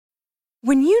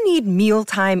When you need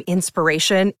mealtime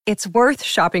inspiration, it's worth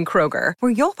shopping Kroger,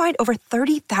 where you'll find over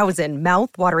 30,000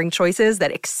 mouth-watering choices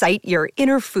that excite your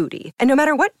inner foodie. And no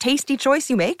matter what tasty choice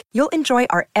you make, you'll enjoy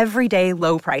our everyday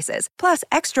low prices, plus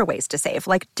extra ways to save,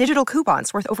 like digital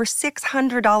coupons worth over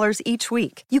 $600 each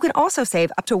week. You can also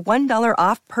save up to $1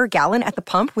 off per gallon at the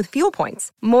pump with fuel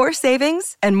points. More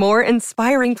savings and more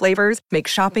inspiring flavors make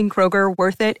shopping Kroger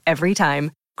worth it every time.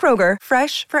 Kroger,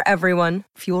 fresh for everyone.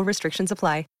 Fuel restrictions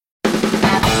apply.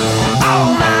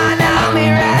 Oh man, I'm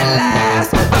here at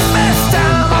last. The best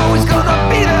time, always gonna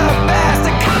be the best.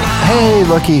 Hey,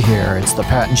 looky here. It's the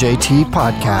Pat and JT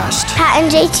podcast. Pat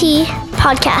and JT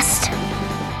podcast.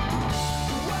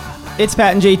 It's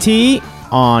Pat and JT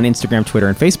on Instagram, Twitter,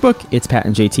 and Facebook. It's Pat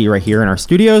and JT right here in our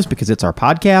studios because it's our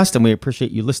podcast, and we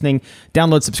appreciate you listening.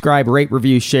 Download, subscribe, rate,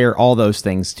 review, share, all those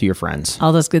things to your friends.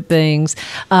 All those good things.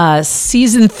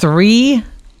 Season 3,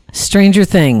 Stranger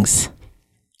Things.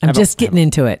 I'm just getting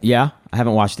into it. Yeah, I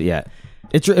haven't watched it yet.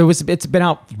 It's been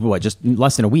out just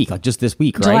less than a week, like just this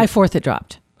week, right? July 4th it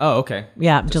dropped. Oh, okay.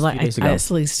 Yeah, just July. a few days ago.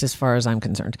 At least as far as I'm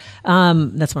concerned.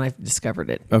 That's when I discovered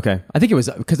it. Okay, I think it was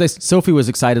because Sophie was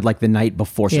excited like the night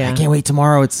before. She's like, I can't wait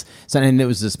tomorrow. And it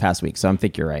was this past week, so I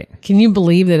think you're right. Can you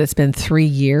believe that it's been 3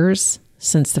 years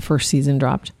since the first season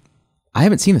dropped? I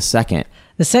haven't seen the second.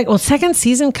 Second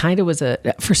season kind of was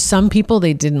for some people,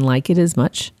 they didn't like it as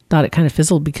much. Thought it kind of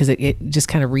fizzled because it just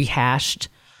kind of rehashed.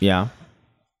 Yeah.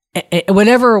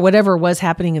 Whatever was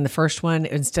happening in the first one,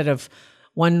 instead of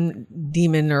one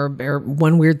demon or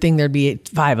one weird thing, there'd be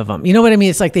 5 of them. You know what I mean?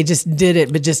 It's like they just did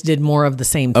it, but just did more of the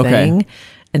same thing.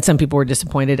 And some people were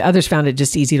disappointed. Others found it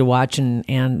just easy to watch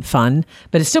and fun.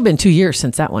 But it's still been 2 years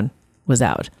since that one was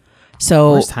out.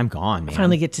 So where's time gone, man?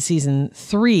 Finally get to season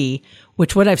 3,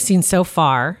 which what I've seen so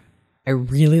far, I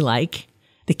really like.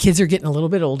 The kids are getting a little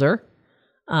bit older.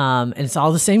 And it's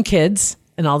all the same kids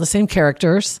and all the same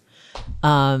characters.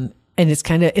 And it's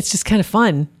just kind of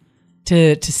fun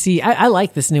to see. I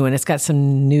like this new one. It's got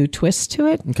some new twists to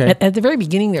it. Okay. At the very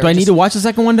beginning there. Do I need to watch the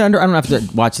second one I don't have to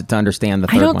watch it to understand the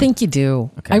third one. I don't think you do.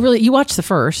 Okay. You watch the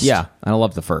first. Yeah. I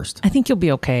love the first. I think you'll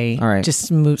be okay. All right.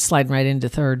 Just sliding right into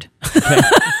third. Okay.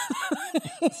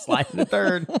 Slide into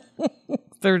third.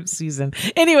 Third season.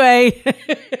 Anyway.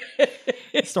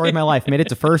 Story of my life. Made it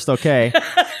to first, okay.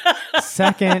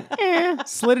 Second,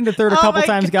 slid into third a couple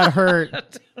times, got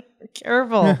hurt.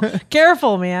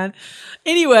 Careful, man.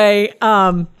 Anyway,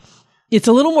 it's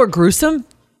a little more gruesome.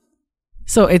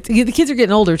 So the kids are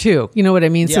getting older too. You know what I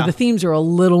mean? Yeah. So the themes are a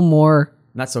little more...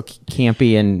 Not so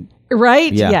campy and...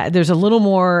 Right? Yeah. There's a little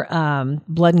more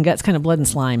blood and guts, kind of blood and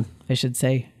slime, I should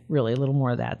say. Really, a little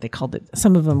more of that. They called it,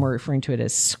 some of them were referring to it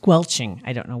as squelching.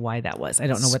 I don't know why that was. I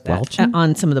don't know what that,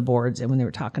 on some of the boards and when they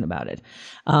were talking about it.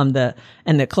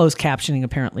 The closed captioning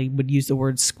apparently would use the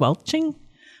word squelching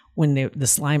when the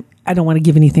slime, I don't want to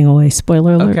give anything away.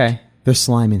 Spoiler alert. Okay. There's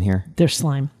slime in here. There's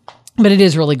slime. But it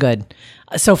is really good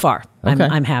so far. Okay.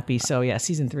 I'm happy. So yeah,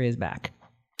 season 3 is back.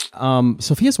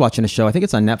 Sophia's watching a show. I think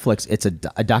it's on Netflix. It's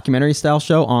a documentary style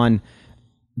show on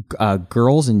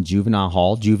girls in juvenile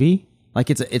hall, juvie. Like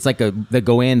it's like they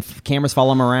go in, cameras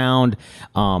follow them around.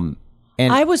 And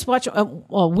I was watching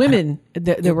women.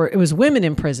 It was women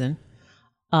in prison.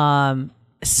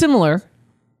 Similar,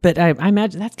 but I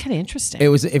imagine that's kind of interesting. It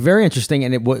was very interesting,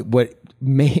 and what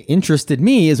interested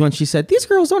me is when she said these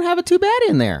girls don't have it too bad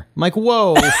in there. I'm like,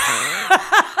 whoa.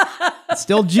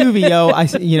 Still juvie, yo.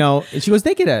 She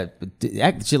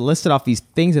goes, she listed off these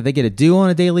things that they get to do on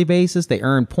a daily basis. They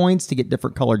earn points to get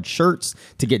different colored shirts,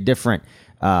 to get different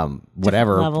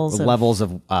levels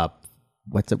of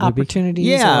what's it? Opportunities.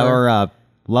 Yeah, or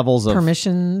levels of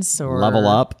permissions or level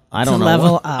up. I don't know.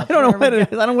 Level up. I don't know what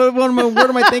it is. I don't know what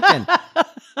am I thinking?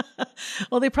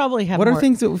 Well, they probably have. What are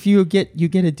things that if you get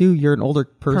to do? You're an older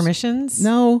person. Permissions?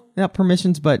 No, not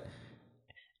permissions, but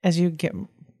as you get.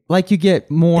 Like you get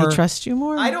more. They trust you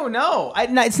more? I don't know.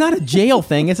 It's not a jail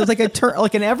thing. It's like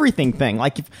like an everything thing.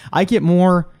 Like if I get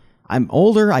more, I'm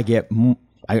older. I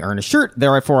earn a shirt.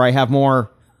 Therefore, I have more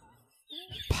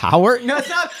power. No, it's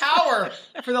not power.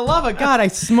 For the love of God, I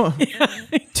smoke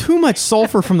too much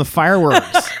sulfur from the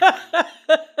fireworks.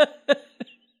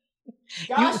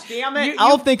 Gosh damn it!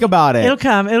 I'll think about it. It'll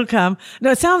come.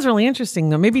 No, it sounds really interesting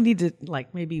though. Maybe you need to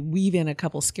weave in a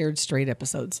couple Scared Straight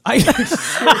episodes.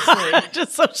 Seriously,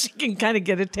 just so she can kind of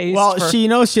get a taste. Well, she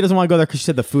knows she doesn't want to go there because she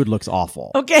said the food looks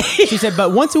awful. Okay, she said,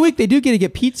 but once a week they do get to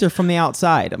get pizza from the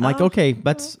outside. I'm like, okay,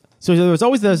 that's. So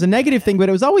there's a negative thing, but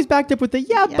it was always backed up with the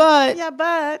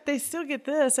but they still get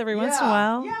this every once in a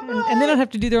while, and they don't have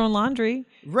to do their own laundry.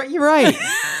 Right, you're right.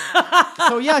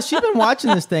 So yeah, she's been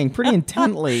watching this thing pretty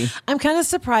intently. I'm kind of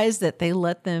surprised that they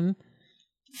let them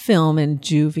film in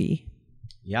juvie.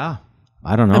 Yeah.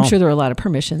 I don't know. I'm sure there were a lot of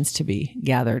permissions to be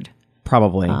gathered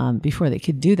Probably. before they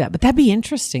could do that. But that'd be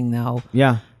interesting, though,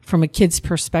 yeah. from a kid's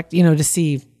perspective, to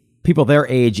see. People their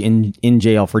age in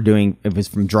jail for doing, it was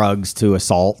from drugs to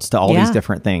assaults to all these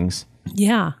different things.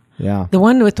 Yeah. Yeah. The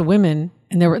one with the women,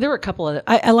 and there were a couple of.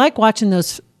 I like watching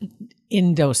those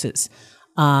in doses.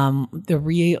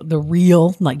 The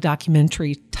real like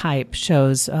documentary type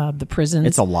shows the prisons.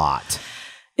 It's a lot.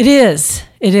 It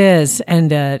is,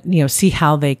 and see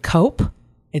how they cope.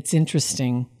 It's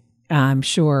interesting. I'm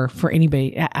sure for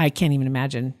anybody. I can't even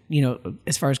imagine.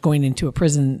 As far as going into a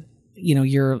prison,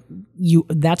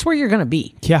 that's where you're going to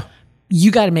be. Yeah. You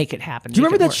got to make it happen. Do you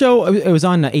remember that show? It was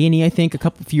on A&E, I think,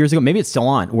 a few years ago. Maybe it's still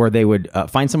on, where they would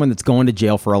find someone that's going to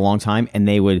jail for a long time, and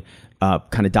they would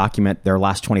kind of document their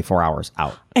last 24 hours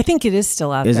out. I think it is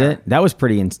still out there. Is it? That was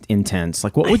pretty intense.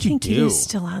 Like, what would you do? I think it is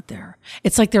still out there.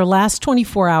 It's like their last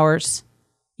 24 hours.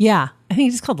 Yeah, I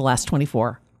think it's called The Last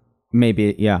 24.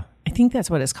 Maybe, yeah. I think that's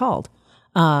what it's called.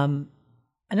 And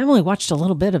I've only watched a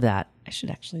little bit of that. I should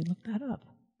actually look that up.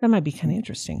 That might be kind of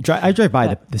interesting. I drive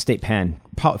by the state pen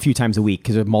a few times a week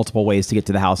because there are multiple ways to get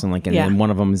to the house in Lincoln, and one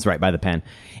of them is right by the pen.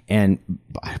 And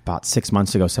about 7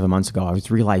 months ago, I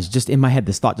realized just in my head,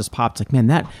 this thought just popped, like, man,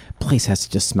 that place has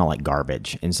to just smell like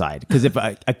garbage inside. Because if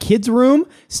a kid's room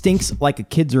stinks like a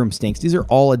kid's room stinks, these are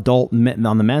all adult men,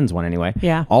 on the men's one anyway.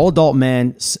 Yeah. All adult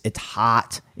men, it's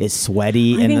hot, it's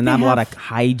sweaty, and then not a lot of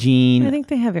hygiene. I think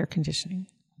they have air conditioning.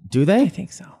 Do they? I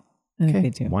think so. I think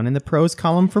they do. One in the pros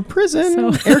column for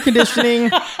prison. Air conditioning,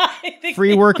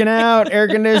 free working out, air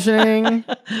conditioning.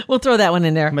 We'll throw that one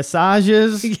in there.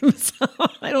 Massages.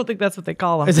 I don't think that's what they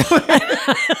call them.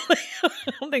 I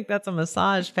don't think that's a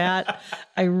massage, Pat.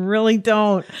 I really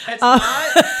don't. All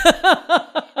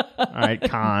right,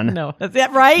 con. No, that's it,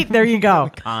 right? There you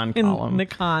go. Con column. In the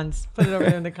cons. Put it over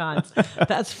there in the cons.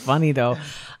 That's funny, though.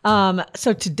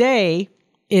 So today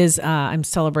is, I'm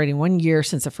celebrating 1 year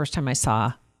since the first time I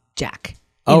saw Jack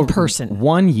in person.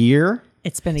 1 year?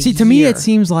 It's been a year. See, to me, it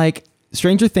seems like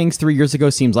Stranger Things 3 years ago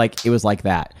seems like it was like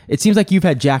that. It seems like you've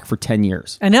had Jack for 10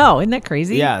 years. I know. Isn't that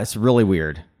crazy? Yeah, it's really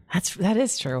weird. That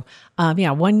is true.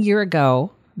 1 year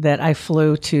ago that I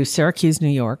flew to Syracuse, New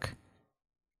York,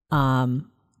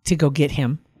 to go get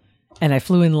him. And I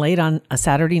flew in late on a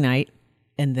Saturday night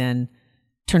and then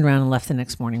turned around and left the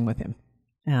next morning with him.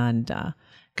 And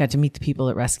got to meet the people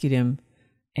that rescued him.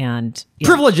 And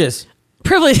Privileges.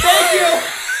 Privilege. Thank you.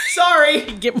 Sorry.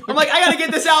 I'm like, I got to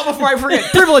get this out before I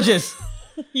forget. Privileges.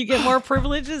 You get more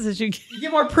privileges as you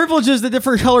get more privileges the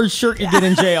different colored shirt you get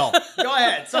in jail. Go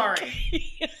ahead. Sorry.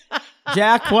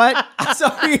 Jack, what?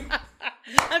 Sorry.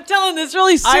 I'm telling this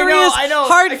really serious, I know.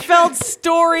 heartfelt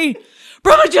story.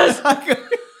 Privileges.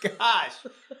 Gosh.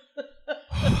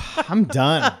 I'm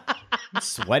done. I'm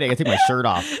sweating. I take my shirt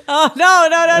off. Oh,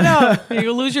 no.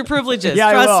 You'll lose your privileges.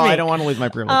 Yeah, Trust I will. me. I don't want to lose my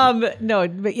privileges. No,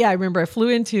 but yeah, I remember I flew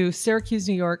into Syracuse,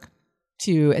 New York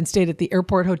and stayed at the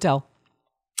airport hotel.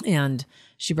 And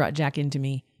she brought Jack into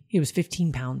me. He was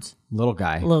 15 pounds. Little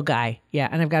guy. Yeah.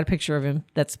 And I've got a picture of him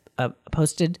that's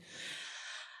posted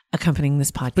accompanying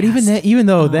this podcast. But even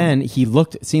though then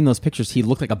seeing those pictures, he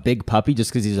looked like a big puppy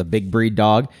just because he's a big breed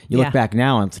dog. You look back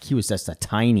now and it's like he was just a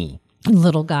tiny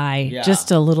little guy, just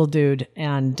a little dude.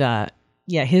 And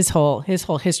his whole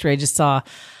history, I just saw,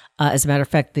 as a matter of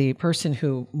fact, the person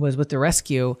who was with the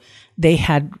rescue, they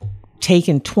had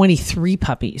taken 23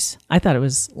 puppies. I thought it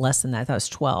was less than that. I thought it was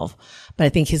 12. But I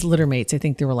think his litter mates,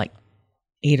 there were like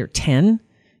 8 or 10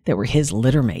 that were his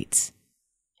litter mates,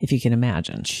 if you can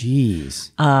imagine. Jeez.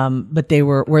 But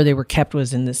where they were kept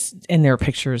was in their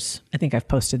pictures. I think I've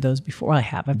posted those before. Well, I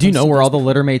have. Do you know where all the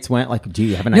litter mates went? Like, do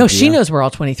you have an idea? No, she knows where all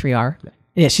 23 are.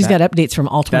 Yeah, she's got updates from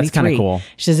all 23. That's kind of cool.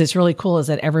 She says it's really cool is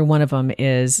that every one of them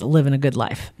is living a good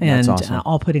life and that's awesome.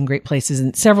 All put in great places.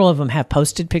 And several of them have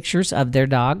posted pictures of their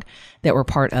dog that were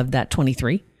part of that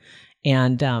 23.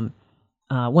 And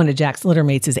one of Jack's litter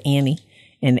mates is Annie.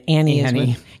 And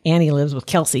Annie lives with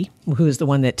Kelsey, who is the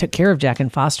one that took care of Jack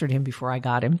and fostered him before I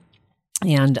got him.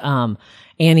 And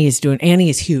Annie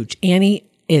is huge.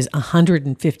 Annie is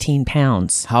 115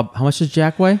 pounds. How much does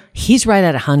Jack weigh? He's right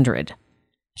at 100.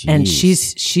 Jeez. And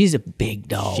she's a big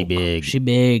dog. She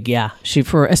big, yeah.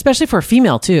 Especially for a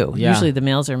female too. Yeah. Usually the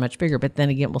males are much bigger, but then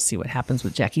again, we'll see what happens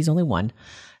with Jack. He's only one.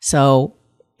 So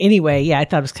anyway, yeah, I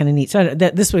thought it was kind of neat. So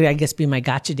this would, I guess, be my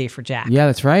gotcha day for Jack. Yeah,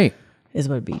 that's right. Is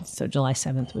what it'd be. So July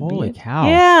 7th would be. Holy cow.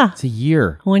 Yeah. It's a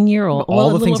year. 1 year old. All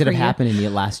the things that have happened in the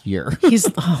last year.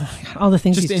 All the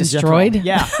things he's destroyed.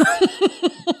 Yeah.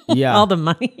 Yeah. All the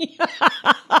money.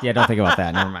 Yeah, don't think about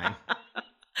that. Never mind.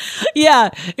 Yeah,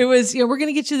 it was, we're going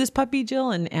to get you this puppy,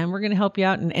 Jill, and we're going to help you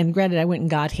out. And granted, I went and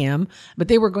got him, but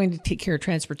they were going to take care of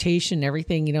transportation and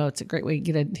everything. It's a great way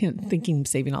to get thinking,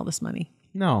 saving all this money.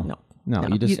 No.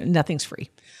 Nothing's free.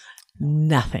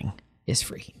 Nothing is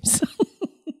free. So.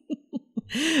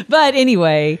 But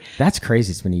anyway. That's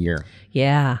crazy. It's been a year.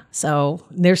 Yeah. So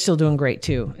they're still doing great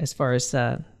too, as far as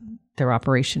their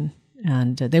operation.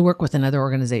 And they work with another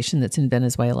organization that's in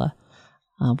Venezuela,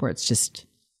 where it's just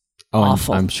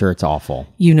awful. I'm sure it's awful.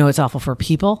 It's awful for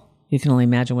people. You can only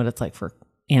imagine what it's like for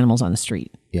animals on the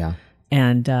street. Yeah.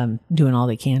 And doing all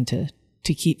they can to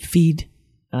keep feed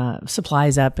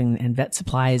supplies up and vet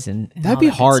supplies and that'd be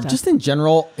hard. Just in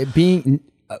general, being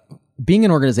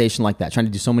an organization like that, trying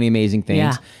to do so many amazing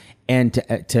things, and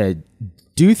to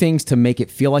do things to make it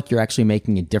feel like you're actually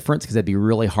making a difference, because that'd be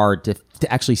really hard to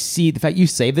actually see the fact you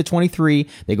save the 23,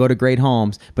 they go to great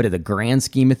homes, but in the grand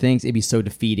scheme of things, it'd be so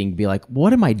defeating to be like,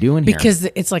 what am I doing here? Because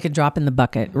it's like a drop in the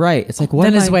bucket. Right. It's like, what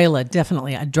Venezuela,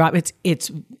 definitely a drop.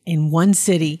 It's in one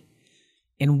city,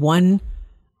 in one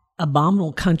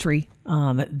abominable country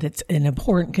that's in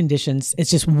abhorrent conditions.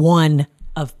 It's just one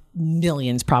of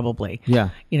millions, probably. Yeah.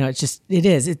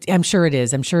 I'm sure it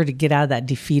is. I'm sure to get out of that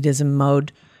defeatism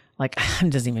mode, like, it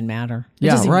doesn't even matter. It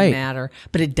doesn't even matter.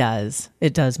 But it does.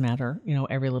 It does matter,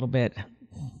 every little bit.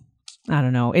 I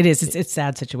don't know. It is. It's a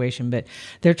sad situation, but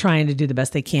they're trying to do the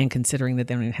best they can, considering that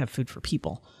they don't even have food for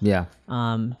people. Yeah.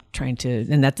 Trying to,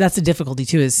 and that's the difficulty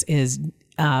too, is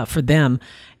for them,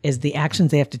 is the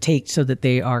actions they have to take so that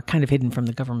they are kind of hidden from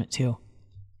the government too,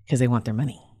 because they want their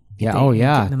money. Yeah. Definitely.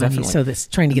 Definitely. So this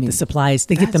trying to get the supplies,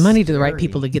 they get the money to the right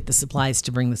people to get the supplies,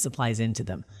 to bring the supplies into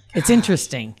them. It's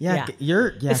interesting. Yeah.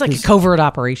 It's like a covert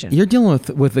operation. You're dealing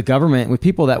with the government, with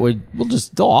people that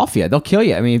they'll off you. They'll kill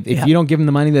you. I mean, if you don't give them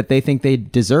the money that they think they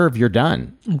deserve, you're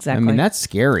done. Exactly. I mean, that's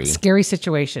scary. Scary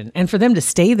situation. And for them to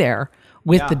stay there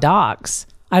with the dogs,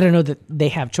 I don't know that they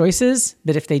have choices,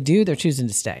 but if they do, they're choosing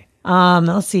to stay.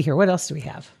 Let's see here. What else do we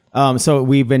have? So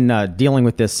we've been dealing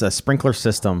with this sprinkler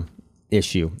system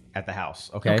issue at the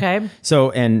house. Okay.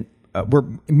 So, and we're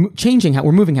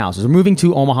we're moving houses. We're moving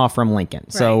to Omaha from Lincoln.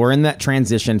 So we're in that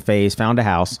transition phase, found a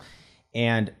house.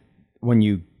 And when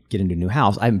you get into a new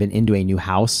house, I haven't been into a new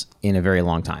house in a very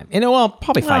long time.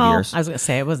 Probably 5 years. I was going to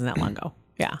say, it wasn't that long ago.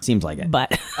 Yeah. Seems like it.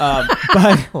 But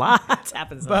lots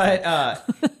happens. But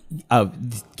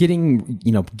getting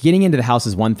into the house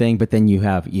is one thing, but then you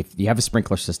have a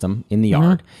sprinkler system in the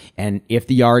yard, and if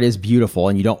the yard is beautiful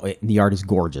and the yard is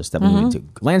gorgeous, that we need to.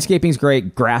 Landscaping's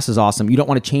great, grass is awesome. You don't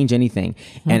want to change anything,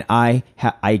 and I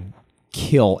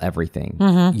kill everything,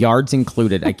 yards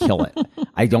included. I kill it.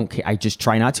 I don't. I just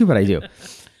try not to, but I do.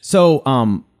 So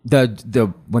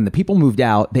when the people moved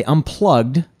out, they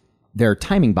unplugged their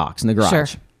timing box in the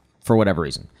garage for whatever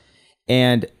reason,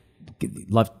 and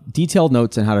left detailed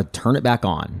notes on how to turn it back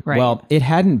on. Right. Well, it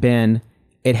hadn't been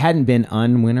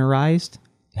unwinterized.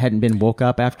 It hadn't been woke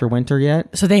up after winter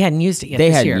yet. So they hadn't used it yet.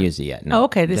 They hadn't used it yet. No. Oh,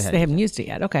 okay. They haven't used it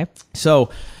yet. Okay. So,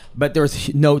 but there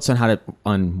was notes on how to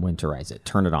unwinterize it,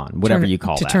 turn it on, whatever you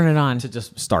call to that. turn it on. To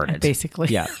just start it. Basically.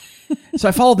 Yeah. So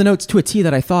I followed the notes to a T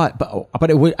that I thought, but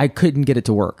I couldn't get it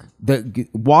to work. The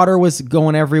water was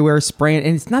going everywhere, spraying,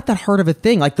 and it's not that hard of a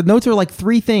thing. Like the notes are like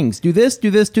 3 things: do this, do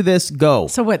this, do this, go.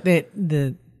 So what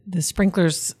the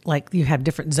sprinklers, like, you have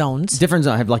different zones. Different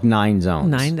zones. I have like 9 zones.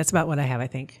 9. That's about what I have. I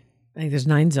think there's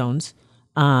 9 zones.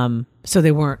 So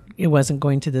it wasn't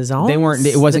going to the zones. They weren't.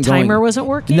 It wasn't. The timer wasn't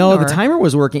working. No, the timer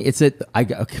was working.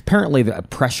 Apparently the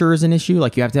pressure is an issue.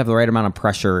 Like you have to have the right amount of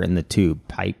pressure in the tube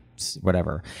pipe.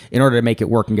 Whatever, in order to make it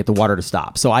work and get the water to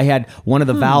stop. So I had one of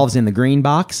the valves in the green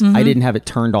box. I didn't have it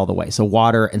turned all the way. So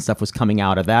water and stuff was coming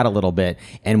out of that a little bit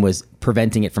and was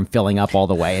preventing it from filling up all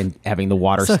the way and having the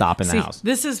water stop in the house.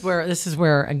 This is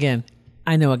where again,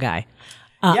 I know a guy.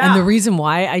 And the reason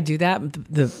why I do that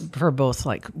for both,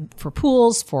 like, for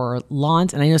pools, for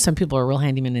lawns, and I know some people are real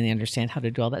handymen and they understand how to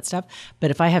do all that stuff.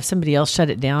 But if I have somebody else shut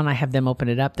it down, I have them open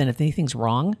it up. Then if anything's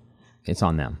wrong, it's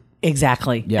on them.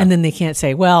 Exactly. Yeah. And then they can't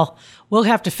say, well, we'll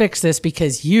have to fix this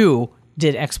because you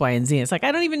did X, Y, and Z. It's like,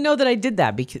 I don't even know that I did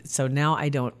that, because so now I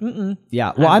don't.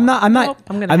 Yeah. Well, I'm not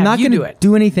going to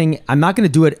do anything. I'm not going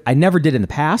to do it. I never did in the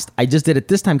past. I just did it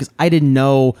this time because I didn't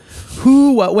know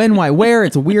who, what, when, why, where.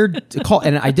 It's a weird call.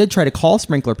 And I did try to call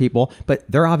sprinkler people, but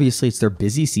it's their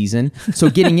busy season. So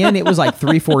getting in, it was like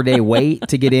 3-4 day wait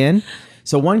to get in.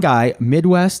 So one guy,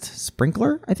 Midwest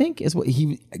Sprinkler, I think, is what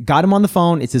he got him on the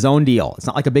phone. It's his own deal. It's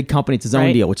not like a big company. It's his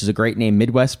own deal, which is a great name,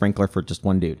 Midwest Sprinkler, for just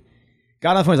one dude.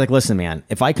 got on the phone. He's like, listen, man,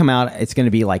 if I come out, it's going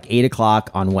to be like 8 o'clock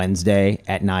on Wednesday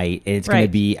at night. It's going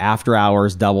to be after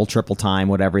hours, double, triple time,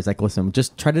 whatever. He's like, listen,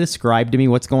 just try to describe to me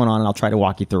what's going on and I'll try to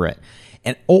walk you through it.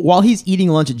 And while he's eating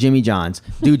lunch at Jimmy John's,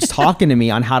 dude's talking to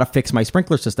me on how to fix my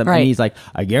sprinkler system. Right. And he's like,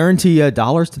 I guarantee you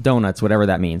dollars to donuts, whatever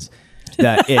that means,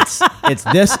 that it's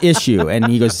this issue. And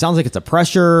he goes, sounds like it's a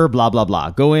pressure, blah, blah, blah.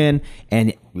 Go in. And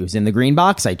it was in the green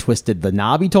box. I twisted the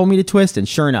knob he told me to twist. And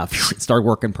sure enough, it started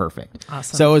working perfect.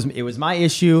 Awesome. So it was my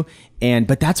issue.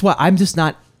 But that's why I'm just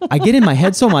not, I get in my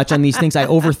head so much on these things. I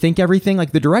overthink everything.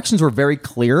 Like the directions were very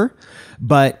clear,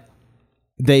 but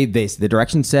the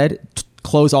directions said,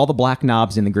 close all the black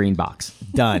knobs in the green box.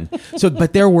 Done. So,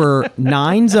 but there were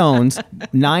 9 zones,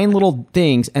 9 little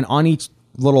things, and on each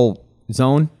little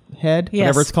zone head,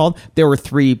 whatever it's called, there were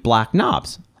 3 black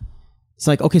knobs. It's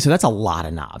like, okay, so that's a lot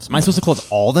of knobs. Am I supposed to close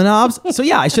all the knobs? So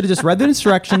yeah, I should have just read the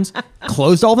instructions,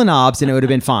 closed all the knobs, and it would have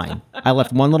been fine. I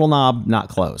left one little knob not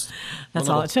closed. That's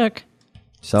all it took.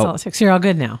 So That's all it took. So you're all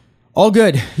good now. all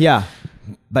good, yeah.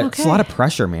 But it's a Okay. lot of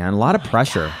pressure, man. A lot of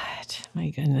pressure. God, my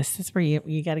goodness. That's where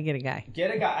you got to get a guy.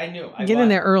 Get a guy. I knew. Get in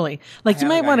there early. Like you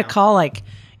have a might guy want to now. call like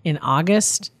in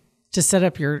August to set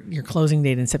up your closing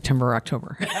date in September or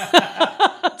October.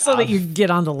 So that you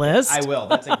get on the list. I will.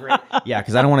 That's a great. Yeah,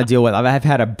 because I don't want to deal with. I've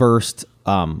had a burst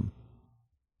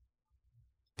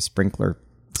sprinkler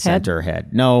center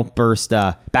head. No, burst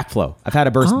backflow. I've had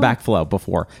a burst backflow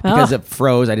before because it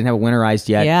froze. I didn't have it winterized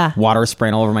yet. Yeah. Water was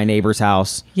spraying all over my neighbor's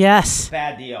house. Yes.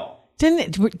 Bad deal.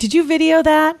 Did you video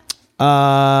that?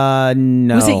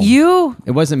 No. Was it you?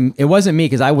 It wasn't me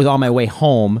because I was on my way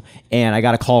home and I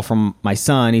got a call from my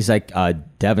son. He's like,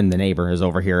 Devin, the neighbor, is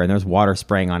over here and there's water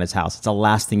spraying on his house. It's the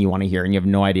last thing you want to hear and you have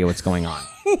no idea what's going on.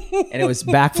 And it was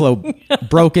backflow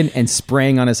broken and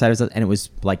spraying on his side. And it was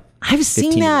like, I've seen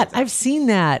 15 that. minutes. I've seen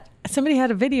that. Somebody had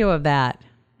a video of that.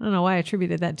 I don't know why I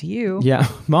attributed that to you. Yeah.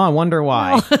 Well, I wonder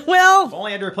why. Well, I've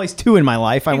only had to replace 2 in my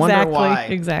life. I wonder why.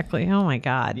 Exactly. Oh my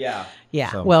God. Yeah. Yeah.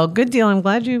 So- Well, good deal. I'm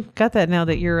glad you got that now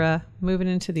that you're moving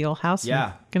into the old house.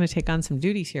 Yeah. Going to take on some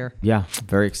duties here. Yeah.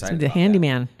 Very excited. The about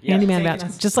handyman. Yeah, handyman taking about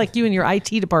us- just like you and your IT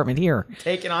department here. that.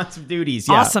 Taking on some duties.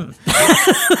 Yeah. Awesome.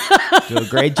 Do a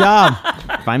great job.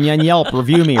 Find me on Yelp.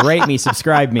 Review me. Rate me.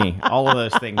 Subscribe me. All of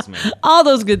those things, man. All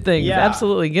those good things. Yeah.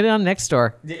 Absolutely. Get it on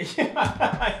Nextdoor.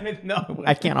 No,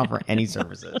 I can't offer any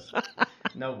services.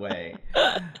 No way.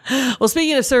 Well,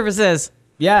 speaking of services,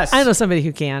 Yes. I know somebody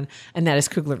who can, and that is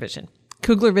Kugler Vision.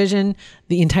 Kugler Vision,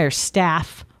 the entire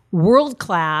staff, world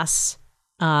class,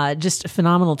 just a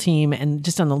phenomenal team, and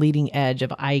just on the leading edge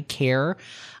of eye care.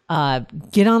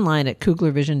 Get online at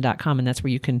kuglervision.com, and that's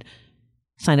where you can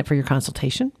sign up for your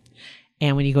consultation.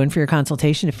 And when you go in for your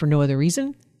consultation, if for no other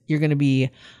reason, you're going to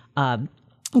be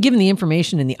given the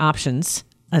information and the options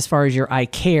as far as your eye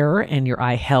care and your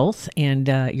eye health and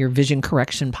your vision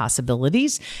correction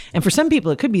possibilities. And for some people,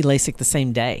 it could be LASIK the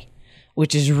same day,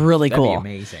 which is really That'd be cool.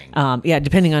 amazing. Yeah,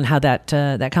 depending on how that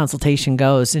consultation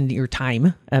goes and your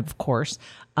time, of course.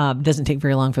 Doesn't take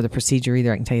very long for the procedure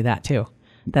either. I can tell you that too.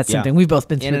 That's Yeah. something we've both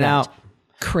been through. In and that. out.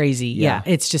 Crazy. Yeah.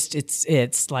 Yeah. It's just,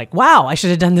 it's like, wow, I should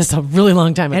have done this a really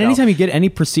long time ago. And anytime you get any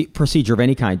procedure of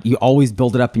any kind, you always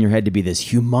build it up in your head to be this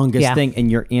humongous Yeah. thing, and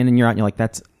you're in and you're out, and you're like,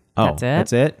 that's it.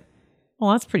 That's it.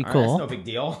 Well, that's pretty cool. That's no big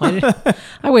deal.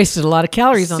 I wasted a lot of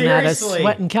calories on that. Seriously.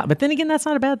 Sweat and but then again, that's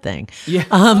not a bad thing. Yeah.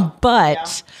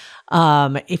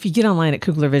 If you get online at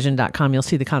kuglervision.com, you'll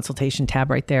see the consultation tab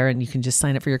right there, and you can just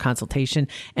sign up for your consultation.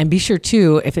 And be sure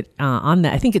too, if it on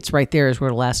that, I think it's right there is where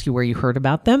it'll ask you where you heard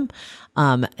about them.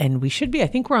 And we should be. I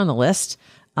think we're on the list.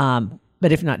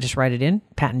 But if not, just write it in,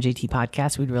 Pat and JT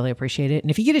Podcast. We'd really appreciate it.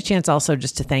 And if you get a chance also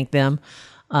just to thank them,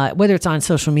 whether it's on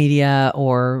social media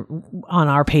or on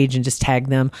our page and just tag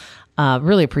them,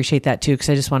 really appreciate that too, because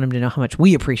I just want them to know how much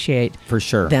we appreciate For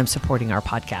sure. them supporting our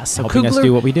podcast. So Helping us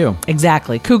do what we do.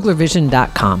 Exactly.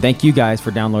 Kuglervision.com. Thank you guys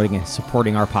for downloading and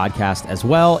supporting our podcast as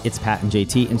well. It's Pat and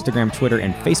JT, Instagram, Twitter,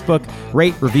 and Facebook.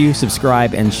 Rate, review,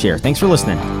 subscribe, and share. Thanks for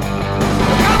listening.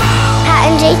 Pat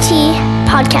and JT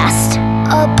Podcast,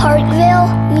 a Parkville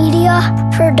Media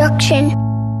Production.